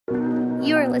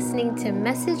You are listening to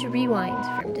Message Rewind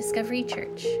from Discovery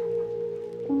Church. Hey,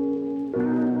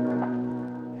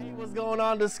 what's going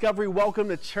on, Discovery? Welcome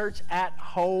to Church at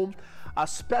Home. A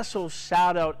special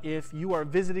shout out if you are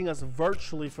visiting us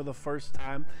virtually for the first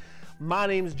time. My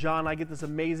name's John. I get this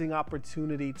amazing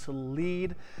opportunity to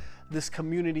lead this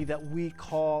community that we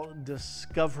call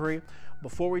Discovery.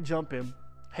 Before we jump in,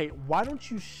 hey, why don't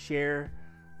you share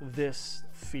this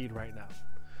feed right now?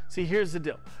 See, here's the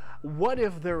deal. What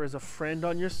if there is a friend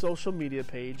on your social media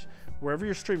page, wherever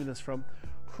you're streaming this from,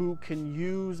 who can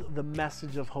use the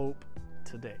message of hope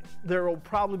today? There will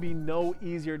probably be no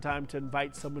easier time to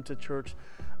invite someone to church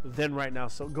than right now.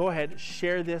 So go ahead,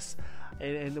 share this,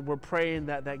 and we're praying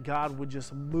that God would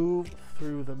just move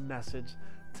through the message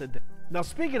today. Now,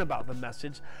 speaking about the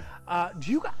message,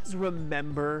 do you guys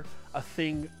remember a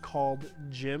thing called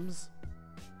gyms?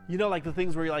 You know, like the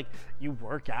things where you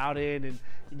work out in and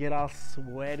you get all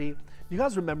sweaty. You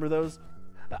guys remember those?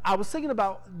 I was thinking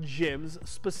about gyms,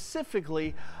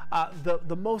 specifically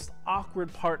the most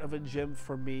awkward part of a gym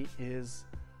for me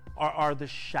are the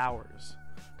showers.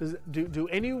 Does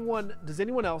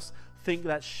anyone else think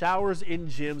that showers in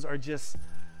gyms are just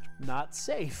not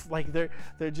safe? Like they're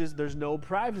just, there's no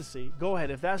privacy. Go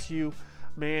ahead, if that's you,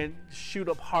 man, shoot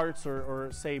up hearts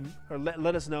or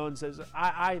let us know and says,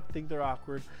 I think they're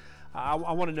awkward. I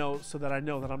want to know so that I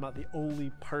know that I'm not the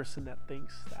only person that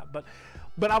thinks that.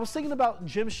 But I was thinking about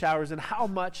gym showers and how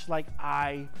much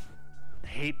I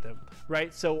hate them,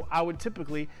 right? So I would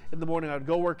typically, in the morning, I would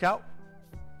go work out,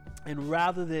 and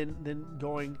rather than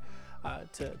going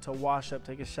to wash up,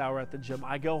 take a shower at the gym,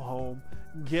 I go home,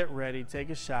 get ready, take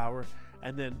a shower,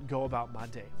 and then go about my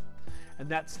day. And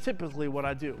that's typically what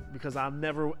I do because I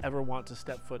never ever want to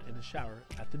step foot in a shower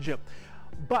at the gym.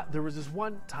 But there was this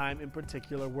one time in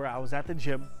particular where I was at the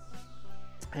gym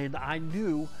and I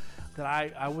knew that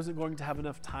I wasn't going to have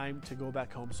enough time to go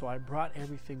back home. So I brought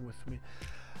everything with me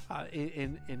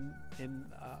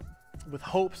with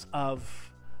hopes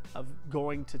of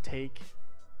going to take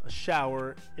a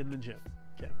shower in the gym.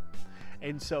 Okay.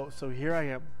 And so here I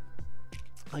am.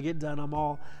 I get done, I'm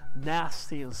all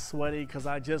nasty and sweaty because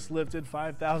I just lifted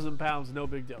 5,000 pounds, no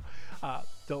big deal.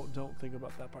 Don't think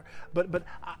about that part. But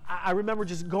I remember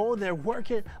just going there,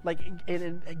 working,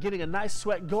 and getting a nice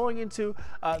sweat, going into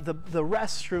the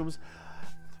restrooms,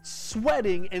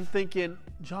 sweating and thinking,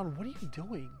 John, what are you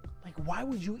doing? Why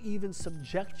would you even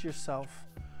subject yourself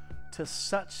to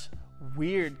such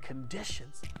weird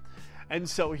conditions? And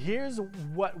so here's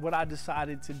what I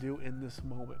decided to do in this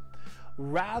moment.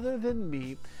 Rather than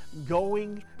me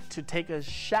going to take a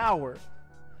shower,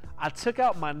 I took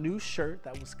out my new shirt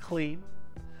that was clean.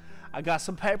 I got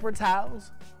some paper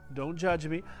towels. Don't judge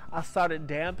me. I started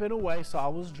damping away so I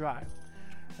was dry.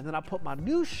 And then I put my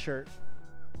new shirt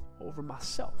over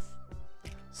myself.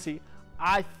 See,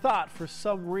 I thought for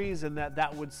some reason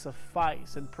that would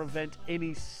suffice and prevent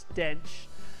any stench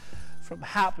from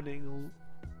happening,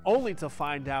 only to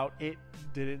find out it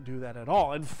didn't do that at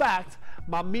all. In fact,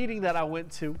 my meeting that I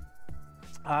went to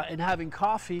and having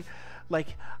coffee,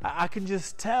 I can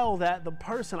just tell that the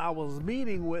person I was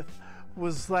meeting with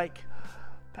was like,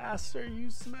 Pastor, you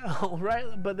smell, right?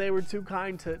 But they were too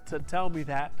kind to tell me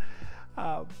that.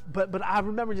 But I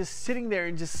remember just sitting there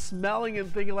and just smelling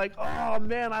and thinking oh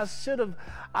man, I should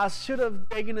have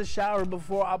taken a shower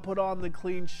before I put on the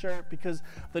clean shirt, because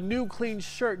the new clean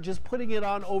shirt, just putting it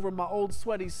on over my old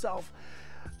sweaty self,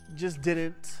 just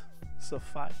didn't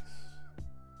suffice.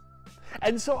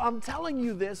 And so I'm telling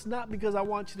you this not because I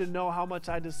want you to know how much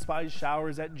I despise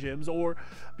showers at gyms or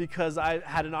because I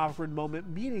had an awkward moment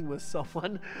meeting with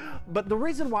someone, but the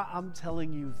reason why I'm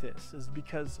telling you this is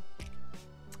because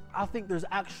I think there's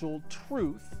actual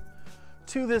truth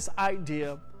to this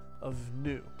idea of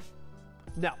new.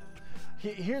 Now,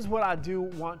 here's what I do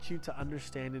want you to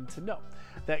understand and to know,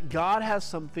 that God has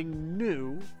something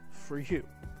new for you.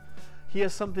 He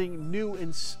has something new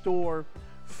in store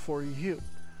for you.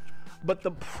 But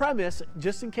the premise,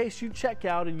 just in case you check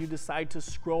out and you decide to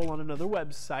scroll on another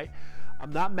website,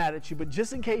 I'm not mad at you, but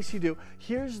just in case you do,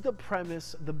 here's the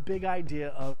premise, the big idea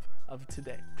of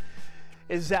today,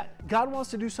 is that God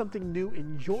wants to do something new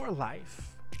in your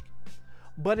life,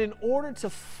 but in order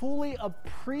to fully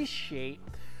appreciate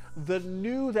the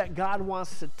new that God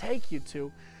wants to take you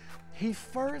to, He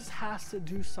first has to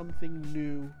do something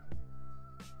new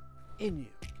in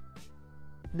you.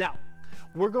 Now,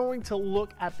 we're going to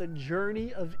look at the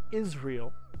journey of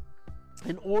Israel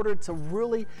in order to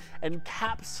really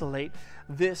encapsulate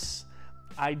this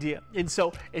idea. And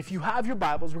so if you have your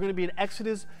Bibles, we're going to be in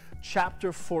Exodus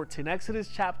chapter 14. Exodus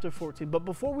chapter 14. But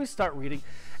before we start reading,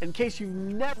 in case you've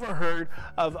never heard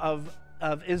of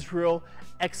of Israel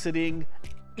exiting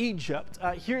Egypt.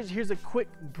 Here's a quick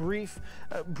brief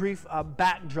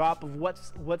backdrop of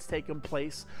what's taken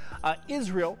place.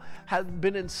 Israel had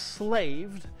been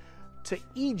enslaved to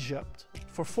Egypt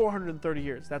for 430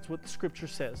 years. That's what the scripture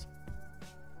says.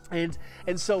 And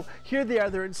so here they are,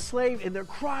 they're enslaved, and they're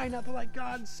crying out. They're like,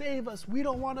 God, save us. We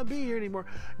don't want to be here anymore.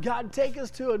 God, take us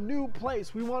to a new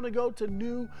place. We want to go to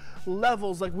new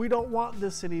levels. Like, we don't want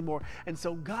this anymore. And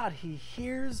so God, he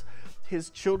hears his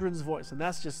children's voice. And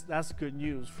that's good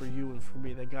news for you and for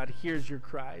me, that God hears your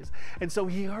cries. And so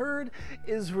he heard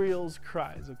Israel's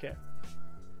cries, okay?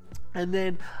 And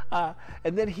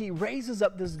then he raises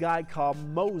up this guy called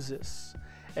Moses.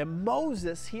 And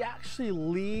Moses, he actually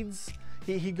leads.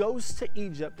 He goes to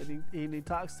Egypt and he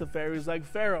talks to Pharaoh. He's like,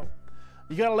 Pharaoh,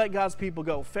 you got to let God's people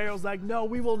go. Pharaoh's like, no,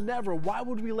 we will never. Why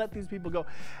would we let these people go?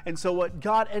 And so what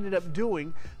God ended up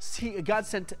doing, God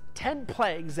sent 10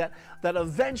 plagues that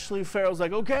eventually Pharaoh's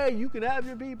like, okay, you can have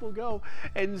your people go.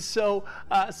 And so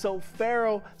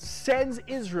Pharaoh sends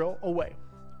Israel away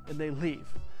and they leave.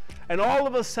 And all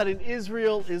of a sudden,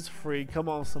 Israel is free. Come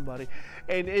on, somebody.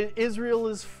 And Israel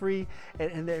is free,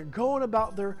 and they're going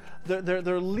about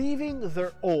they're leaving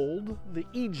their old, the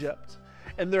Egypt,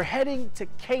 and they're heading to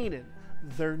Canaan,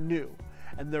 their new.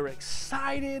 And they're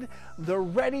excited. They're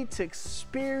ready to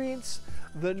experience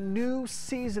the new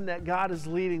season that God is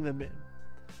leading them in.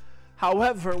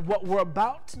 However, what we're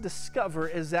about to discover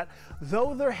is that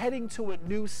though they're heading to a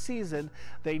new season,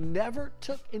 they never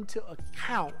took into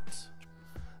account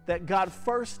that God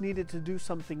first needed to do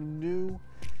something new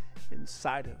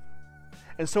inside of them.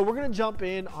 And so we're going to jump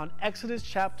in on Exodus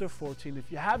chapter 14.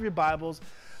 If you have your Bibles,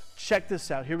 check this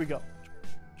out. Here we go.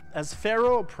 As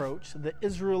Pharaoh approached, the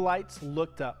Israelites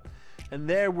looked up, and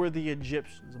there were the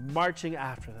Egyptians marching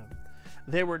after them.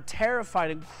 They were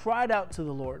terrified and cried out to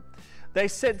the Lord. They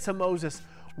said to Moses,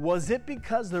 "Was it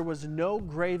because there was no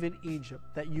grave in Egypt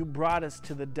that you brought us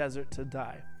to the desert to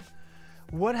die?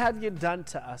 What have you done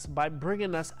to us by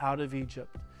bringing us out of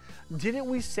Egypt? Didn't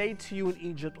we say to you in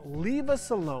Egypt, leave us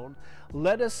alone,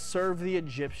 let us serve the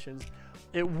Egyptians?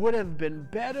 It would have been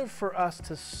better for us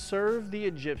to serve the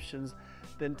Egyptians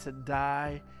than to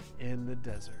die in the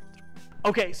desert."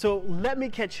 Okay, so let me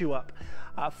catch you up.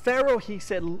 Pharaoh, he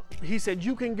said,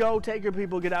 you can go, take your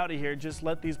people, get out of here, just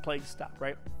let these plagues stop,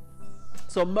 right?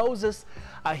 So Moses,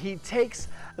 he takes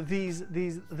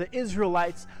the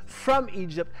Israelites from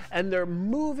Egypt, and they're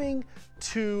moving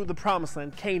to the promised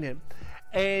land, Canaan.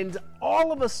 And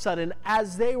all of a sudden,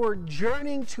 as they were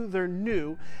journeying to their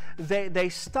new, they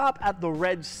stop at the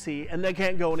Red Sea, and they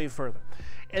can't go any further.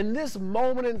 In this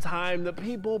moment in time, the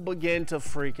people begin to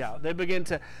freak out. They begin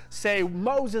to say,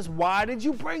 Moses, why did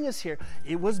you bring us here?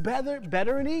 It was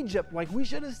better in Egypt. Like, we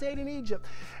should have stayed in Egypt.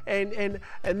 And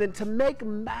then to make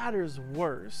matters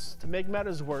worse,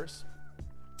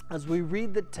 as we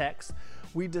read the text,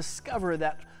 we discover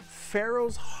that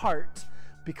Pharaoh's heart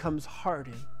becomes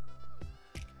hardened.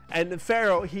 And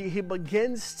Pharaoh, he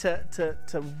begins to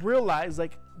realize,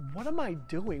 like, what am I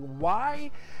doing? Why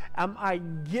am I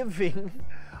giving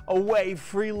away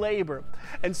free labor?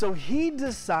 And so he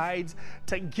decides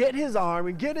to get his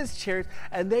army, get his chariots,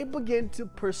 and they begin to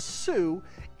pursue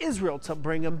Israel to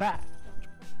bring him back.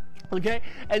 Okay,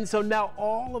 and so now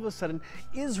all of a sudden,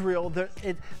 Israel,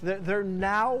 they're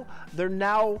now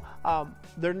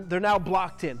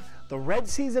blocked in. The Red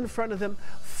Sea's in front of them,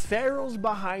 Pharaoh's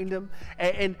behind them,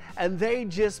 and they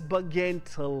just begin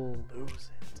to lose it.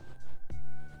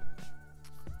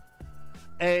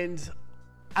 And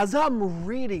as I'm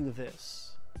reading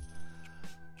this,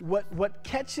 what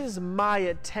catches my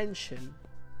attention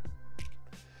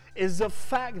is the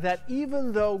fact that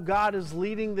even though God is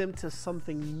leading them to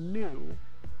something new,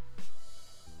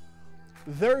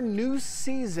 their new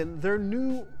season, their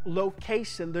new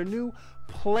location, their new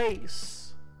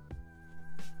place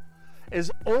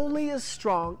is only as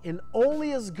strong and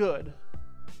only as good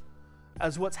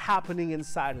as what's happening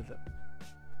inside of them.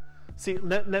 See,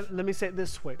 let me say it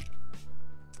this way.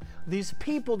 These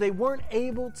people, they weren't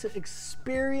able to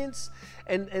experience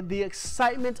and the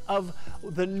excitement of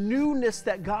the newness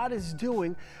that God is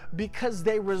doing because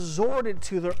they resorted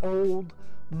to their old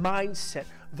mindset,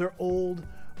 their old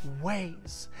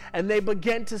ways. And they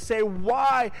began to say,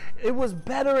 why? It was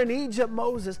better in Egypt,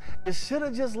 Moses. You should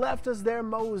have just left us there,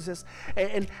 Moses.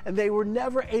 And they were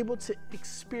never able to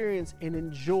experience and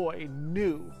enjoy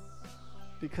new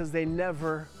because they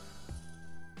never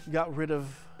got rid of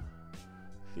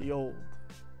the old.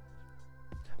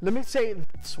 Let me say it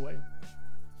this way.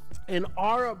 In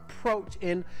our approach,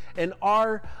 in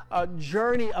our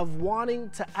journey of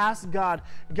wanting to ask God,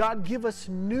 God, give us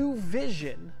new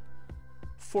vision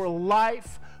for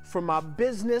life, for my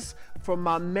business, for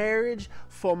my marriage,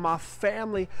 for my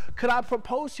family. Could I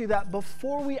propose to you that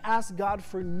before we ask God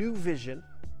for new vision,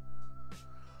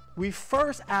 we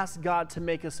first ask God to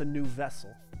make us a new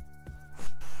vessel?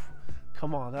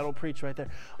 Come on, that'll preach right there.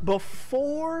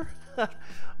 Before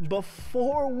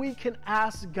we can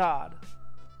ask God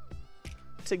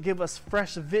to give us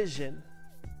fresh vision,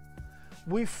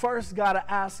 we first got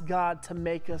to ask God to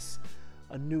make us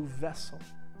a new vessel.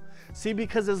 See,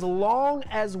 because as long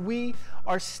as we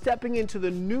are stepping into the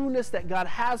newness that God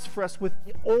has for us with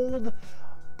the old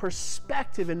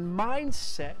perspective and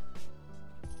mindset,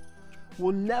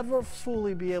 we'll never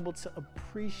fully be able to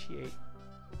appreciate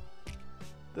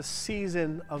the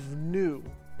season of new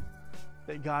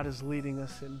that God is leading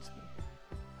us into.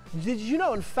 Did you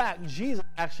know, in fact, Jesus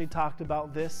actually talked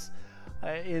about this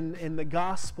in the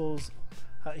Gospels.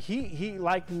 He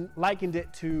likened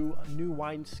it to a new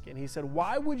wineskin. He said,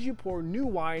 why would you pour new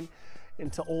wine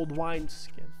into old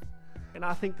wineskin? And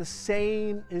I think the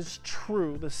same is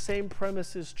true. The same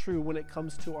premise is true when it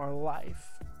comes to our life.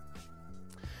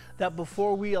 That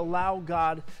before we allow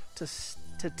God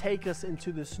to take us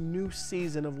into this new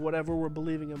season of whatever we're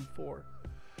believing Him for,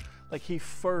 like He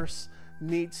first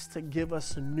needs to give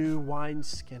us a new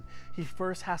wineskin. He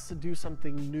first has to do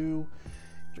something new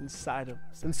inside of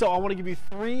us. And so I want to give you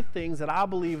 3 things that I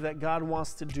believe that God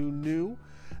wants to do new,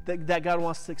 that God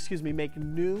wants to, make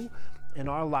new in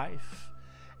our life.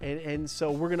 And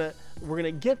so we're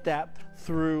gonna get that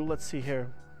through, let's see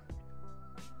here,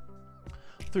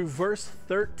 through verse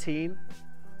 13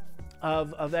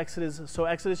 of Exodus. So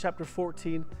Exodus chapter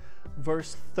 14,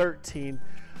 verse 13.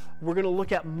 We're going to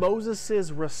look at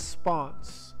Moses'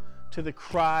 response to the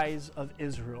cries of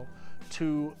Israel,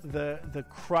 to the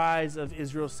cries of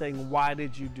Israel saying, why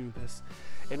did you do this?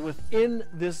 And within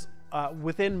this,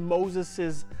 within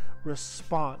Moses'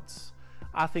 response,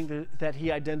 I think that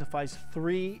he identifies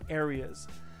 3 areas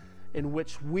in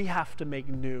which we have to make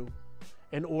new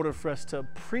in order for us to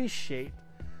appreciate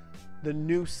the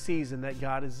new season that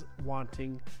God is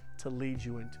wanting to lead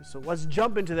you into. So let's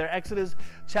jump into there. Exodus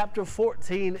chapter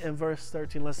 14 and verse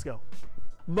 13. Let's go.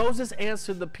 Moses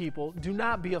answered the people, do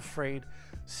not be afraid.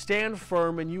 Stand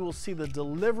firm and you will see the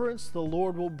deliverance the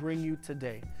Lord will bring you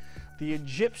today. The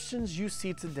Egyptians you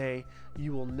see today,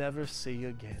 you will never see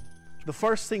again. The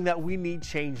first thing that we need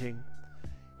changing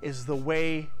is the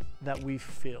way that we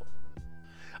feel.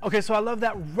 Okay, so I love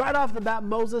that right off the bat,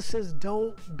 Moses says,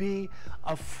 don't be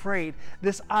afraid.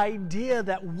 This idea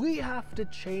that we have to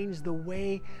change the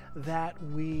way that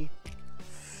we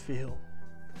feel.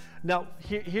 Now,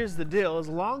 here's the deal. As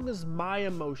long as my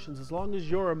emotions, as long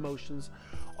as your emotions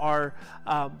are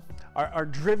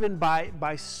driven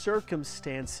by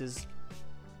circumstances,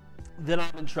 then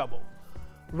I'm in trouble,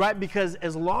 right? Because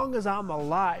as long as I'm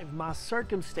alive, my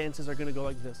circumstances are going to go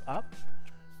like this: up,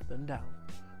 then down,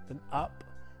 then up,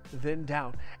 then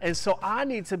down. And so I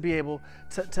need to be able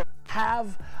to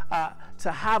have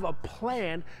a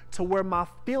plan to where my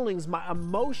feelings, my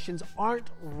emotions aren't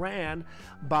ran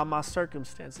by my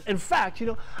circumstances. In fact,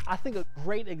 I think a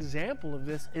great example of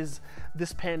this is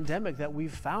this pandemic that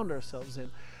we've found ourselves in.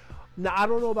 Now, I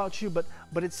don't know about you, but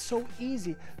it's so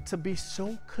easy to be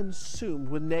so consumed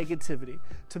with negativity,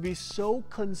 to be so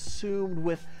consumed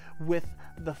with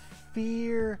the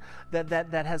fear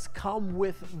that has come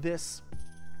with this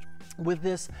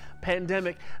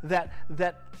pandemic, that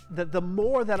the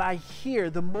more that I hear,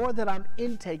 the more that I'm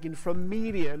intaking from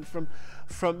media and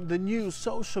from the news,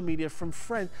 social media, from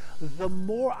friends, the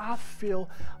more I feel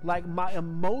like my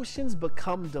emotions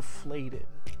become deflated.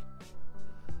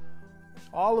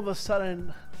 All of a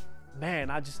sudden,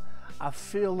 man, I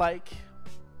feel like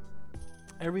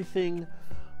everything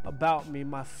about me,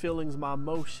 my feelings, my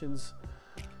emotions,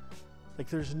 like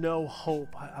there's no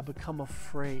hope. I become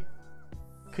afraid.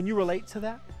 Can you relate to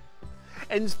that?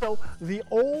 And so the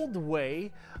old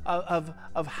way of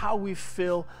how we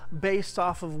feel based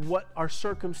off of what our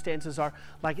circumstances are,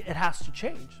 like, it has to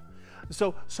change.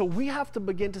 So we have to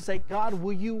begin to say, God,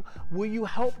 will you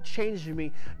help change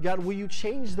me? God, will you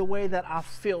change the way that I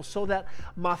feel so that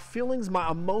my feelings, my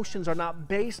emotions are not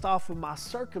based off of my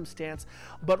circumstance,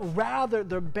 but rather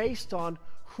they're based on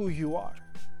who you are.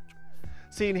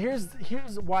 See, and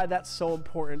here's why that's so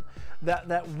important,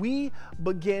 that we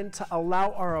begin to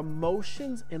allow our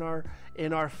emotions and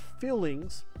our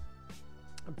feelings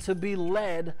to be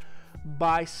led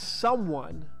by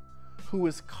someone who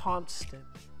is constant,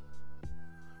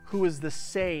 who is the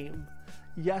same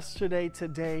yesterday,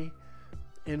 today,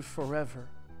 and forever.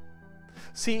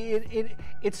 See,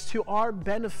 it's to our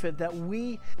benefit that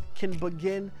we can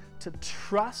begin to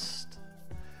trust,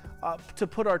 to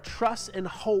put our trust and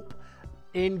hope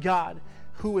in God,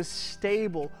 who is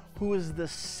stable, who is the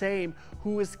same,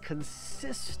 who is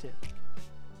consistent,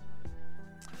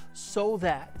 so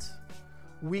that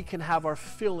we can have our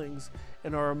feelings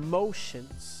and our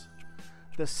emotions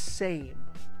the same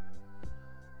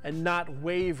and not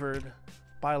wavered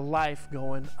by life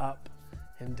going up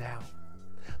and down.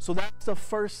 So that's the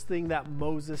first thing that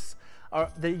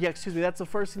that's the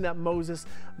first thing that Moses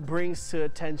brings to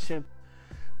attention.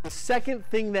 The second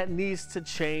thing that needs to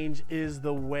change is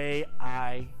the way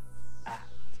I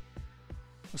act.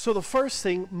 So the first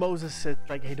thing Moses said,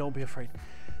 like, hey, don't be afraid.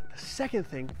 The second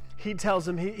thing, he tells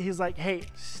him, he's like, hey,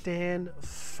 stand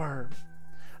firm.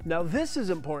 Now this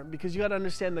is important because you got to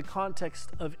understand the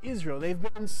context of Israel. They've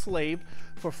been enslaved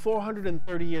for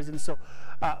 430 years, and so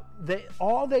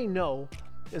all they know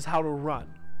is how to run,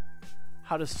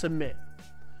 how to submit.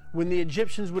 When the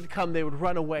Egyptians would come, they would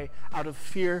run away out of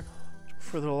fear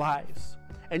for their lives.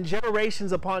 And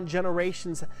generations upon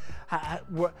generations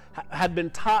had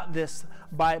been taught this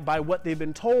by what they've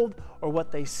been told or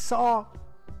what they saw.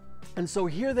 And so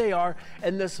here they are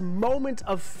in this moment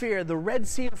of fear, the Red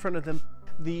Sea in front of them,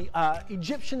 the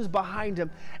Egyptians behind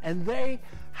them, and they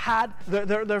had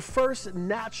their first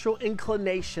natural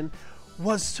inclination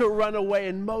was to run away.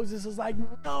 And Moses is like,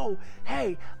 no,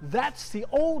 hey, that's the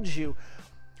old you.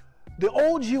 The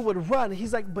old you would run.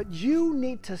 He's like, but you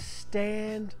need to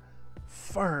stand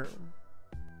firm.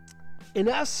 In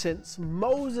essence,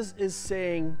 Moses is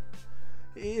saying,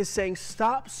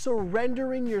 stop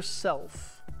surrendering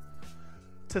yourself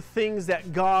to things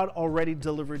that God already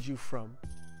delivered you from.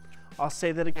 I'll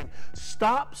say that again.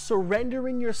 Stop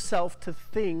surrendering yourself to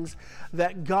things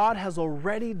that God has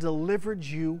already delivered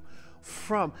you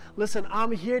from. Listen,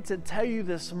 I'm here to tell you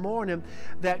this morning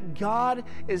that God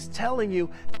is telling you,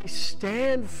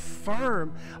 stand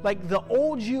firm. Like the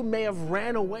old you may have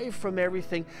ran away from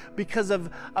everything because of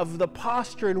the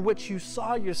posture in which you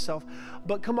saw yourself.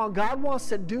 But come on, God wants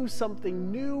to do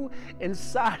something new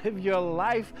inside of your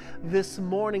life this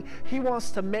morning. He wants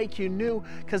to make you new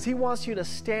because He wants you to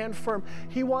stand firm.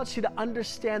 He wants you to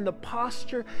understand the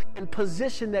posture and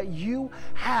position that you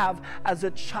have as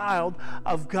a child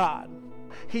of God.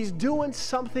 He's doing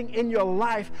something in your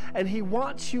life, and He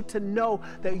wants you to know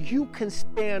that you can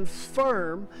stand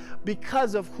firm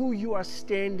because of who you are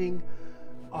standing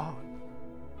on.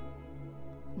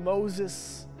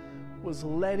 Moses was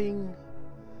letting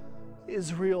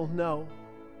Israel know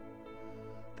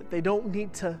that they don't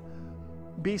need to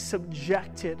be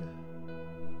subjected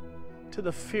to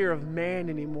the fear of man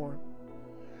anymore,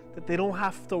 that they don't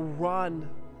have to run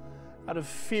out of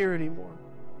fear anymore,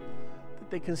 that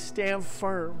they can stand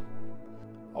firm.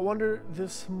 I wonder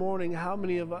this morning how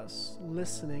many of us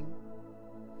listening,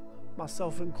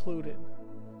 myself included,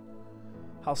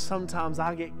 how sometimes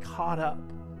I get caught up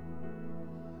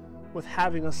with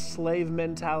having a slave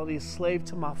mentality, a slave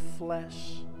to my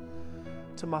flesh,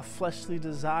 to my fleshly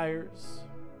desires,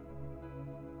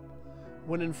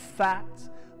 when in fact,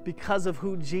 because of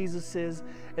who Jesus is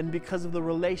and because of the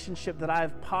relationship that I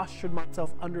have postured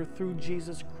myself under through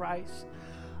Jesus Christ,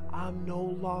 I'm no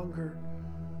longer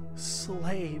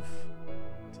slave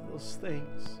to those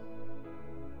things.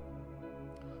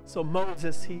 So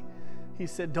Moses, he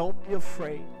said, don't be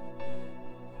afraid.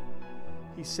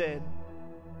 He said,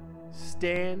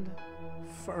 stand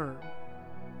firm.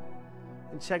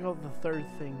 And check out the third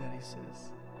thing that he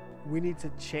says. We need to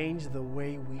change the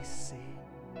way we see.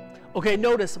 Okay,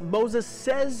 notice Moses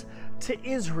says to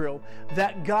Israel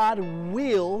that God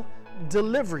will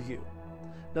deliver you.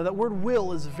 Now that word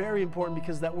will is very important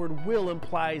because that word will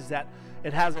implies that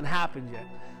it hasn't happened yet.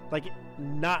 Like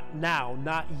not now,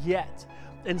 not yet.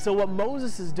 And so what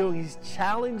Moses is doing, he's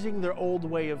challenging their old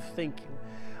way of thinking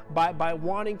by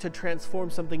wanting to transform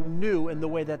something new in the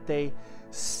way that they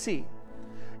see.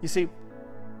 You see,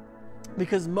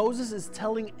 because Moses is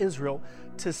telling Israel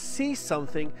to see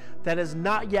something that has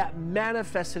not yet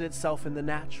manifested itself in the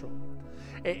natural.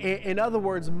 In other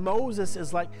words, Moses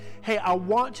is like, hey, I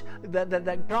want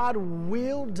that God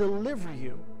will deliver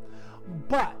you,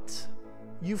 but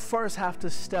you first have to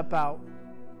step out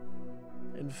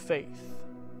in faith.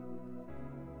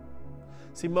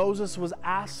 See, Moses was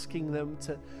asking them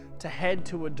to head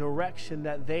to a direction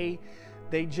that they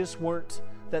just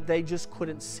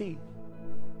couldn't see.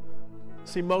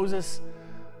 See,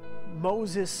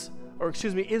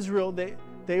 Israel,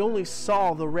 they only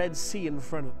saw the Red Sea in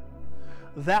front of them.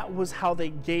 That was how they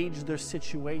gauged their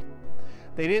situation.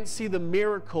 They didn't see the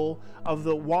miracle of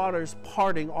the waters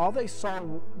parting. All they saw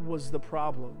was the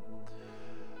problem.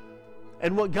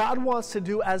 And what God wants to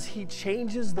do as He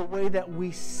changes the way that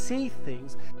we see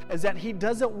things is that He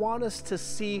doesn't want us to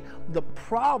see the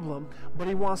problem, but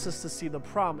He wants us to see the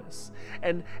promise.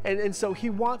 And so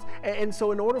He wants, and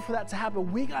so in order for that to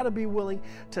happen, we got to be willing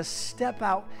to step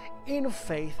out in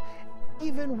faith,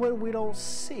 even when we don't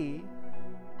see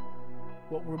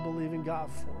what we're believing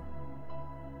God for.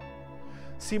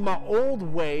 See, my old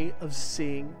way of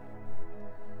seeing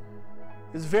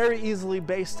is very easily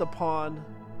based upon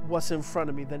what's in front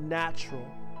of me, the natural,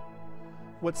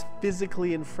 what's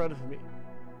physically in front of me.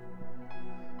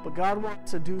 But God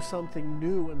wants to do something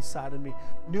new inside of me,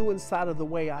 new inside of the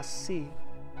way I see,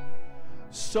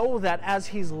 so that as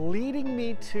He's leading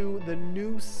me to the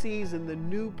new season, the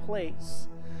new place,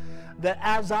 that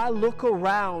as I look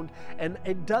around and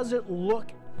it doesn't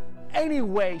look any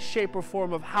way, shape, or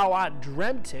form of how I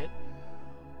dreamt it,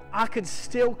 I could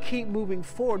still keep moving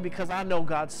forward because I know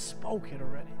God spoke it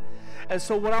already. And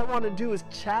so what I want to do is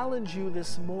challenge you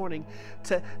this morning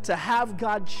to have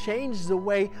God change the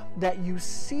way that you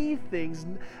see things,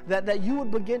 that you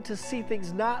would begin to see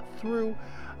things not through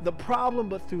the problem,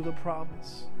 but through the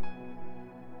promise.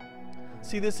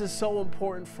 See, this is so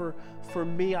important for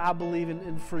me, I believe,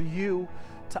 and for you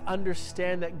to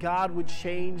understand that God would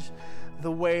change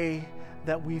the way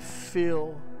that we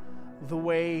feel, the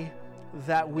way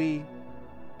that we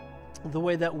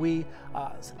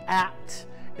act,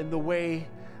 in the way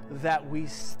that we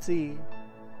see.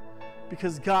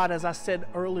 Because God, as I said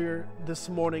earlier this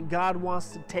morning, God wants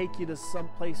to take you to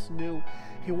someplace new.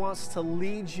 He wants to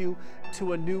lead you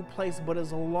to a new place, but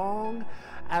as long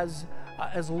as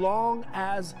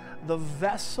the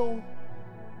vessel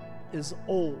is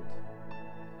old,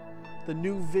 the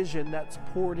new vision that's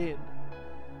poured in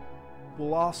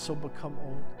will also become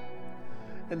old.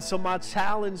 And so my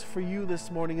challenge for you this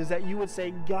morning is that you would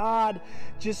say, God,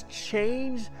 just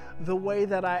change the way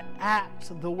that I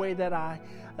act, the way that I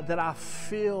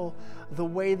feel, the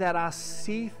way that I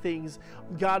see things,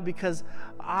 God, because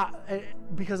I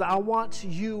want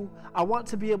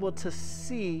to be able to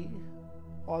see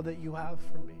all that you have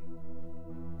for me.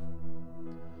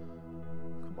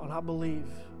 Come on, I believe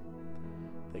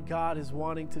that God is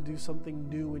wanting to do something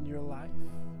new in your life.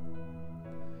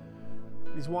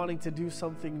 He's wanting to do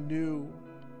something new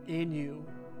in you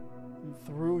and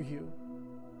through you.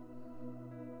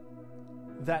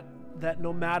 That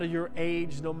no matter your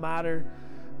age, no matter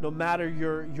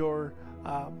your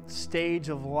stage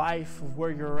of life, of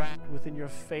where you're at within your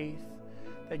faith,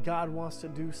 that God wants to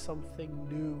do something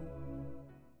new.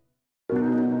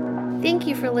 Thank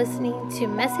you for listening to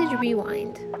Message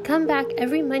Rewind. Come back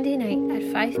every Monday night at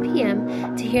 5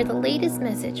 p.m. to hear the latest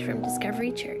message from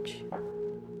Discovery Church.